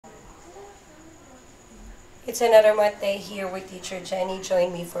It's another Monday here with Teacher Jenny.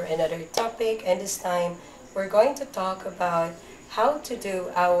 Join me for another topic, and this time we're going to talk about how to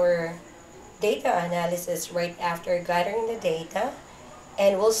do our data analysis right after gathering the data.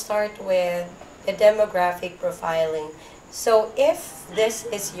 And we'll start with the demographic profiling. So if this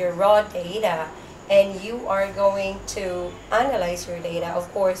is your raw data and you are going to analyze your data,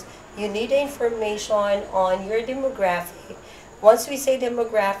 of course, you need the information on your demographic. Once we say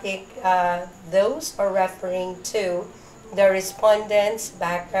demographic, those are referring to the respondent's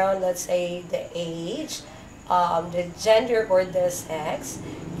background, let's say the age, the gender or the sex,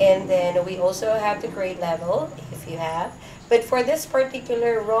 and then we also have the grade level if you have. But for this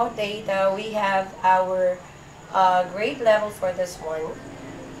particular raw data, we have our grade level for this one.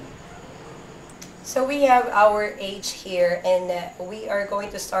 So we have our age here, and we are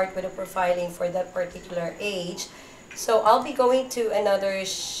going to start with the profiling for that particular age. So I'll be going to another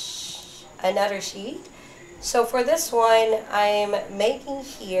sheet. So for this one, I'm making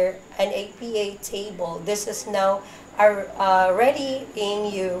here an APA table. This is now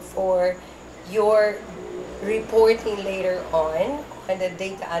readying you for your reporting later on the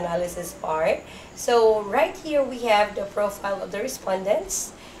data analysis part. So right here we have the profile of the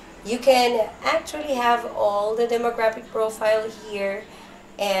respondents. You can actually have all the demographic profile here,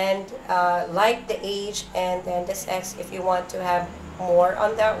 and like the age and then the sex. If you want to have more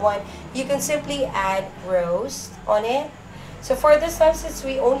on that one, you can simply add rows on it. So for this time, since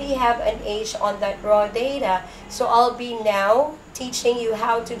we only have an age on that raw data, so I'll be now teaching you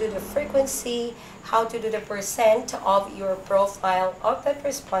how to do the frequency, how to do the percent of your profile of that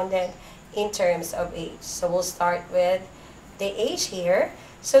respondent in terms of age. So we'll start with the age here.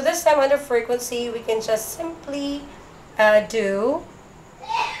 So this time under frequency, we can just simply do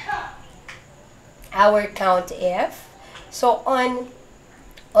our count if. So on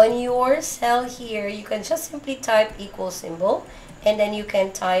your cell here, you can just simply type equal symbol, and then you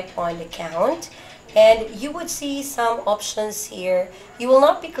can type on the count, and you would see some options here. You will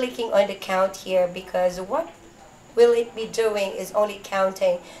not be clicking on the count here because what will it be doing is only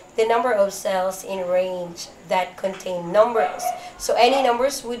counting the number of cells in range that contain numbers. So any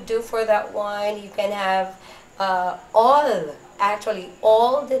numbers would do for that one. You can have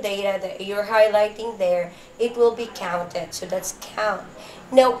all the data that you're highlighting there, it will be counted. So that's count.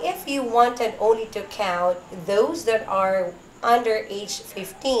 Now if you wanted only to count those that are under age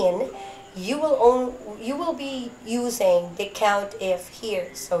 15, you will be using the count if here.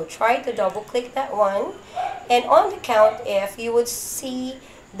 So try to double click that one, and on the count if, you would see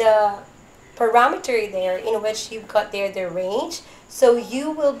the parameter there in which you've got there the range. So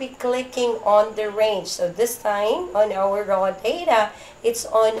you will be clicking on the range. So this time on our raw data, it's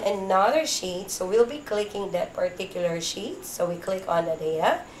on another sheet, so we'll be clicking that particular sheet. So we click on the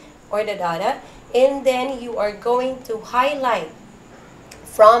data or the data, and then you are going to highlight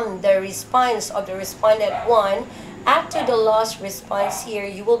from the response of the respondent 1 up to the last response here.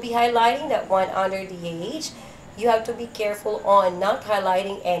 You will be highlighting that one under the age. You have to be careful on not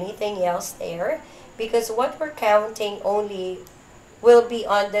highlighting anything else there, because what we're counting only will be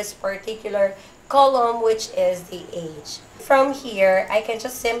on this particular column, which is the age. From here, I can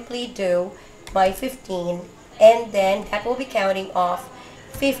just simply do my 15, and then that will be counting off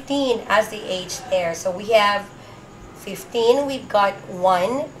 15 as the age there. So we have 15, we've got 1,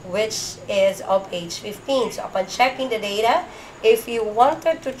 which is of age 15. So upon checking the data, if you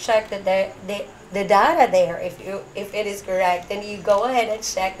wanted to check the data there, if it is correct, then you go ahead and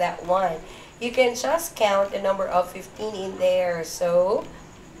check that one. You can just count the number of 15 in there. So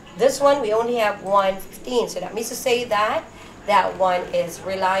this one, we only have 15. So that means to say that that one is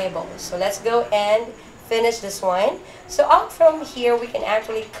reliable. So let's go and finish this one. So out from here, we can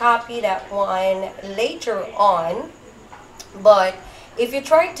actually copy that one later on. But if you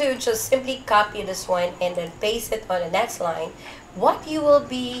try to just simply copy this one and then paste it on the next line, what you will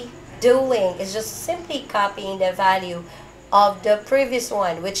be doing is just simply copying the value of the previous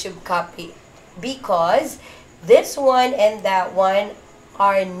one which you've copied, because this one and that one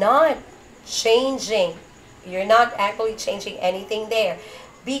are not changing. You're not actually changing anything there,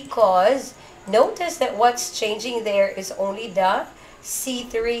 because notice that what's changing there is only the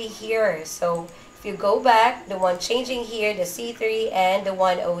C3 here. So if you go back, the one changing here, the C3 and the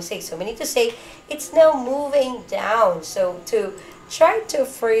 106. So we need to say it's now moving down. So to try to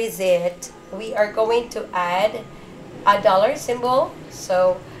phrase it, we are going to add a dollar symbol.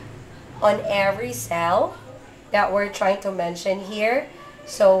 So on every cell that we're trying to mention here.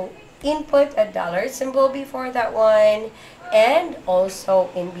 So input a dollar symbol before that one, and also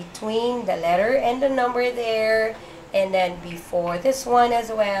in between the letter and the number there, and then before this one as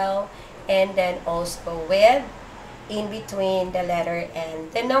well. and then also with in between the letter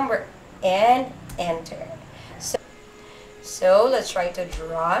and the number, and enter. So let's try to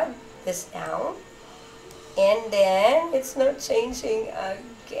drag this down, and then it's not changing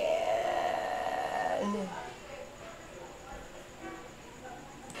again.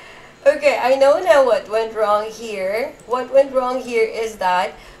 Okay, I know now what went wrong here. What went wrong here is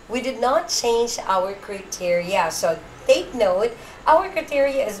that we did not change our criteria. So take note, our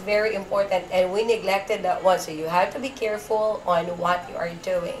criteria is very important and we neglected that one. So you have to be careful on what you are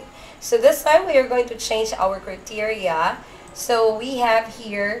doing. So this time we are going to change our criteria. So we have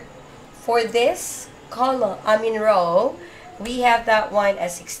here, for this column, row, we have that one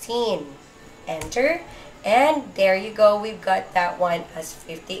as 16. Enter. And there you go, we've got that one as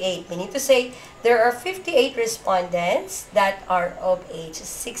 58. Meaning to say, there are 58 respondents that are of age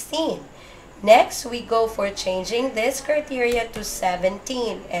 16. Next, we go for changing this criteria to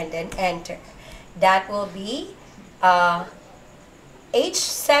 17 and then enter. That will be age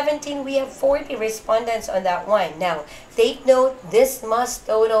 17, we have 40 respondents on that one. Now, take note, this must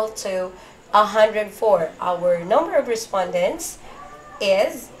total to 104. Our number of respondents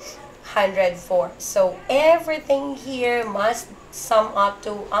is 104. So everything here must sum up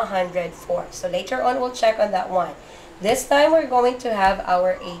to 104. So later on, we'll check on that one. This time, we're going to have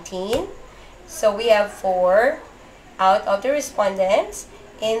our 18. So we have 4 out of the respondents.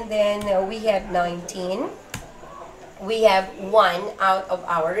 And then we have 19. We have 1 out of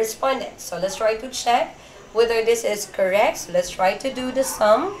our respondents. So let's try to check whether this is correct. So let's try to do the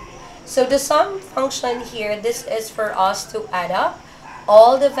sum. So the sum function here, this is for us to add up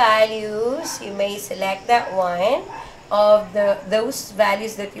all the values. You may select that one of those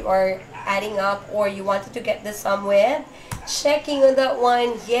values that you are adding up or you wanted to get the sum with. Checking on that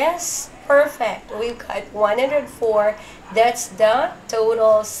one, yes, perfect. We've got 104. That's the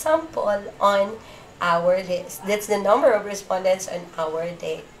total sample on our list. That's the number of respondents on our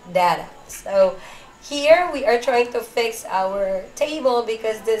data. So here we are trying to fix our table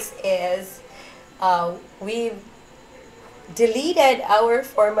because this is, we've deleted our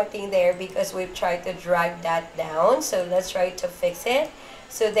formatting there because we've tried to drag that down. So let's try to fix it.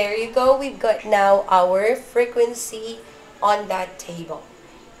 So there you go. We've got now our frequency on that table.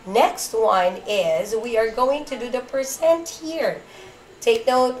 Next one is we are going to do the percent here. Take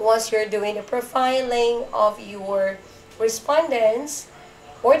note, once you're doing the profiling of your respondents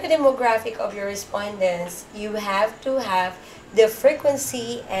or the demographic of your respondents, you have to have the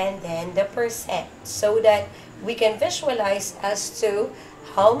frequency and then the percent so that we can visualize as to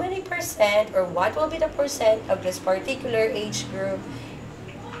how many percent or what will be the percent of this particular age group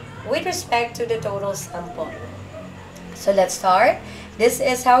with respect to the total sample. So let's start. This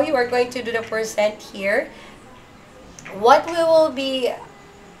is how you are going to do the percent here. What we will be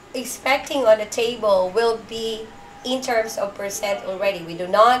expecting on the table will be in terms of percent already. We do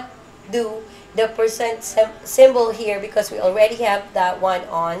not do the percent symbol here because we already have that one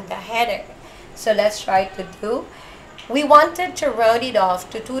on the header. So let's try to do. We wanted to round it off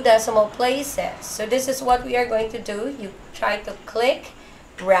to 2 decimal places. So this is what we are going to do. You try to click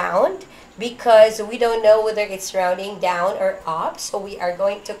round because we don't know whether it's rounding down or up. So we are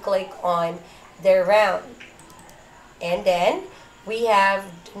going to click on the round. And then we have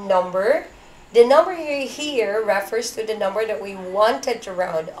number. The number here refers to the number that we wanted to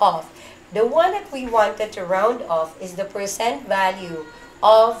round off. The one that we wanted to round off is the percent value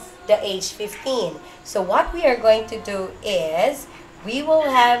of the age 15. So what we are going to do is we will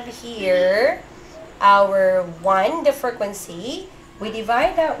have here our 1, the frequency. We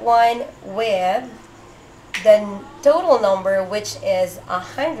divide that one with the total number, which is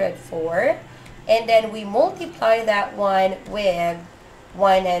 104. And then we multiply that one with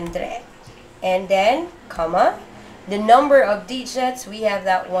 100. And then, comma, the number of digits, we have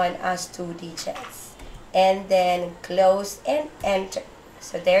that one as 2 digits. And then close and enter.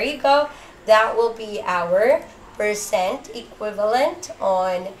 So there you go. That will be our percent equivalent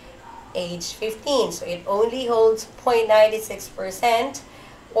on age 15. So it only holds 0.96%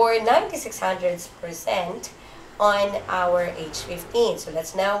 or 9600% on our age 15. So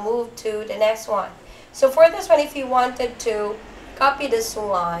let's now move to the next one. So for this one, if you wanted to copy this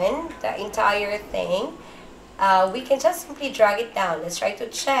one, the entire thing, we can just simply drag it down. Let's try to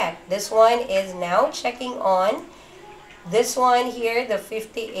check. This one is now checking on this one here, the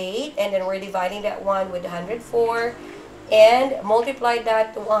 58, and then we're dividing that one with 104 and multiply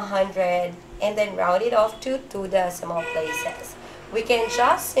that to 100 and then round it off to 2 decimal places. We can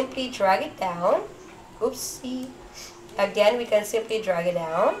just simply drag it down. Oopsie. Again, we can simply drag it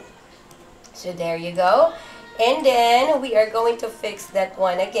down. So there you go. And then we are going to fix that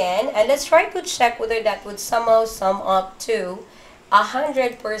one again. And let's try to check whether that would somehow sum up to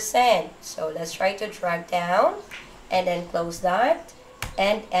 100%. So let's try to drag down and then close that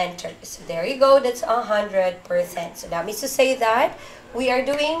and enter. So there you go, that's 100%. So that means to say that we are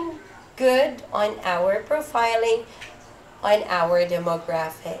doing good on our profiling, on our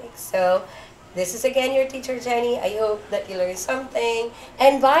demographics. So this is again your teacher Jenny. I hope that you learned something.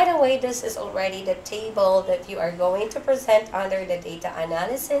 And by the way, this is already the table that you are going to present under the data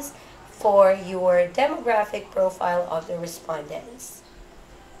analysis for your demographic profile of the respondents.